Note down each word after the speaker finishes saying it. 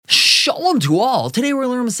Shalom to all. Today we're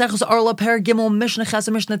learning Maseches Orlah, Perek Gimel, Mishnah Ches,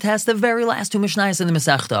 and Mishnah Tes, the very last two Mishnahs in the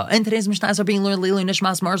Masechta. And today's Mishnahs are being learned Lili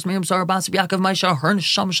Nishmas Mars Miriam Sarah Bas Yaakov Maisha Her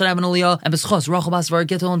Nisham Shadav and Aliyah and Beschos Rachel Bas Var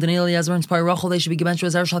Gittel and Daniel Yazar inspired Rachel. They should be given to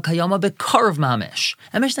Azar Shal Kayama Bekarv Mamish.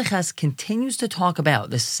 And Mishnah Ches continues to talk about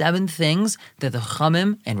the 7 things that the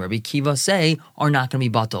Chamim and Rabbi Kiva say are not going to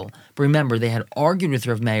be batal. But remember, they had argued with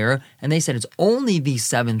Rav Meir and they said it's only these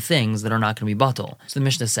 7 things that are not going to be batal. So the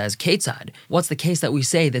Mishnah says, Ketzad, what's the case that we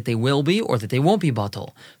say that they will be or that they won't be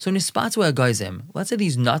batal? So nispatzu ha'gayzim, let's say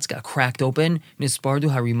these nuts got cracked open,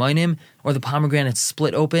 nispardu ha'rimaynim, or the pomegranate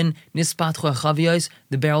split open, nispatchu ha'chaviyos,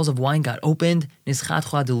 the barrels of wine got opened,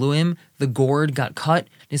 nischatchu ha'deluim, the gourd got cut,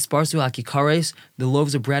 nisparsu ha'kikares, the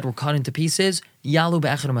loaves of bread were cut into pieces, yalu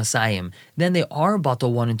be'echad masayim. Then they are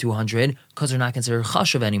batal 1 in 200 because they're not considered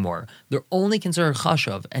chashav anymore. They're only considered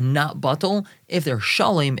chashav and not batal if they're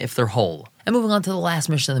shalim, if they're whole. And moving on to the last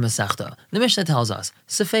Mishnah in the Masechta. The Mishnah tells us,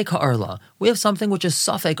 Safek ha'arla. We have something which is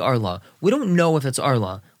Safek arla. We don't know if it's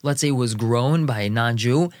arla. Let's say it was grown by a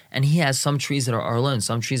non-Jew, and he has some trees that are arla and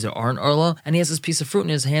some trees that aren't arla, and he has this piece of fruit in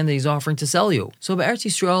his hand that he's offering to sell you. So by Eretz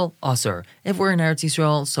Yisrael, asur. If we're in Eretz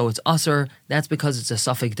Yisrael, so it's asur. That's because it's a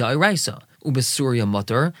Safek da'iraisa. Ubesuria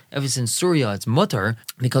mutter. If it's in Surya, it's mutter,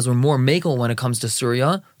 because we're more makel when it comes to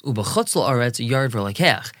Surya. Ubechutzel aretz yard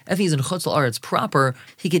v'lekech. If he's in Chutzel aretz proper,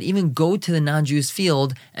 he could even go to the non-Jew's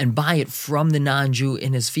field and buy it from the non-Jew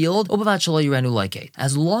in his field.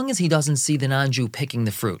 As long as he doesn't see the non-Jew picking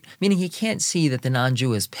the fruit, meaning he can't see that the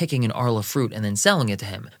non-Jew is picking an arla fruit and then selling it to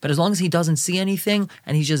him. But as long as he doesn't see anything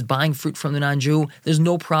and he's just buying fruit from the non-Jew, there's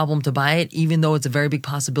no problem to buy it, even though it's a very big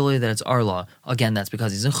possibility that it's arla. Again, that's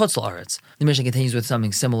because he's in Chutzel aretz. The Mishnah continues with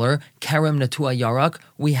something similar. Kerem natua yarak.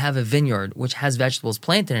 We have a vineyard which has vegetables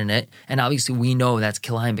planted in it, and obviously we know that's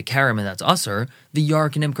kilayim bekerem and that's usher. The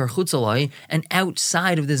yark nimkar chutzalai, and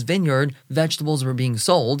outside of this vineyard, vegetables were being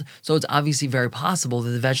sold. So it's obviously very possible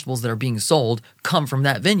that the vegetables that are being sold come from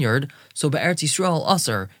that vineyard. So be'eretz Yisrael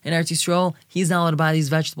usher. In Eretz Yisrael, he's not allowed to buy these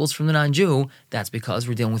vegetables from the non-Jew. That's because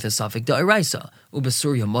we're dealing with a safek da'iraisa.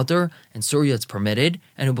 Ubesurya mutter, and Surya it's permitted,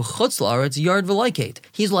 and ubechutzel it's yard v'loikate.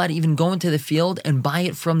 He's allowed to even go into the field and buy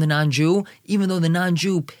it from the non-Jew, even though the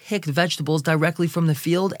non-Jew picked vegetables directly from the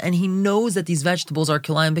field, and he knows that these vegetables are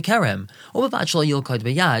kilayim bekerem.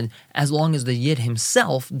 As long as the Yid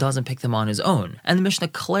himself doesn't pick them on his own. And the Mishnah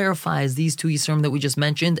clarifies these 2 Yisurim that we just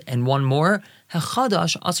mentioned, and one more.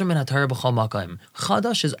 Chadash asur min haTorah b'chol makom.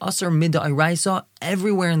 Chadash is asur mid'iraisa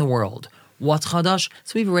everywhere in the world. What's Chadash?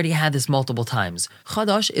 So we've already had this multiple times.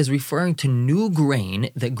 Chadash is referring to new grain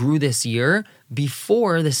that grew this year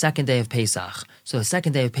before the second day of Pesach. So the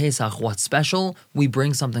second day of Pesach, what's special? We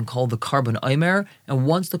bring something called the Karban Omer, and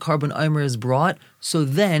once the Karban Omer is brought, so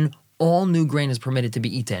then all new grain is permitted to be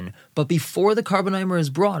eaten. But before the Karban Omer is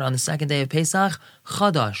brought on the second day of Pesach,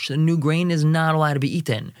 Chadash, the new grain, is not allowed to be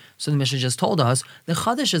eaten. So the Mishnah just told us the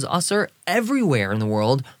Chadash is asur everywhere in the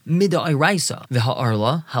world, mid'iraisa. The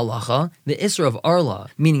ha'arla, halacha, the isser of arla,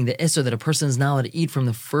 meaning the isser that a person is not allowed to eat from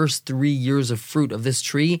the first 3 years of fruit of this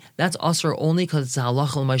tree, that's asur only because it's a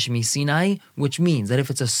halacha l'maisha misinai, which means that if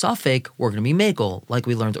it's a suffix, we're going to be mekel, like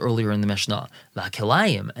we learned earlier in the Mishnah. The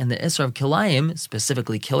kilayim, and the isser of kilayim,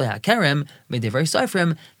 specifically kilei ha'kerem, midivray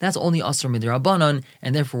seifrim, that's only asur midrabanan,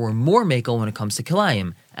 and therefore we're more mekel when it comes to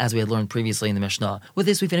kilayim, as we had learned previously in the Mishnah. With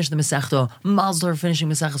this, we finish the Masechta. Mazel tov for finishing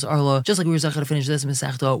Maseches Orlah. Just like we were zechah to finish this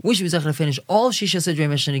Masechta, we should be zechah to finish all of Shisha Sidrei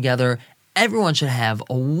Mishnah together. Everyone should have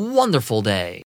a wonderful day.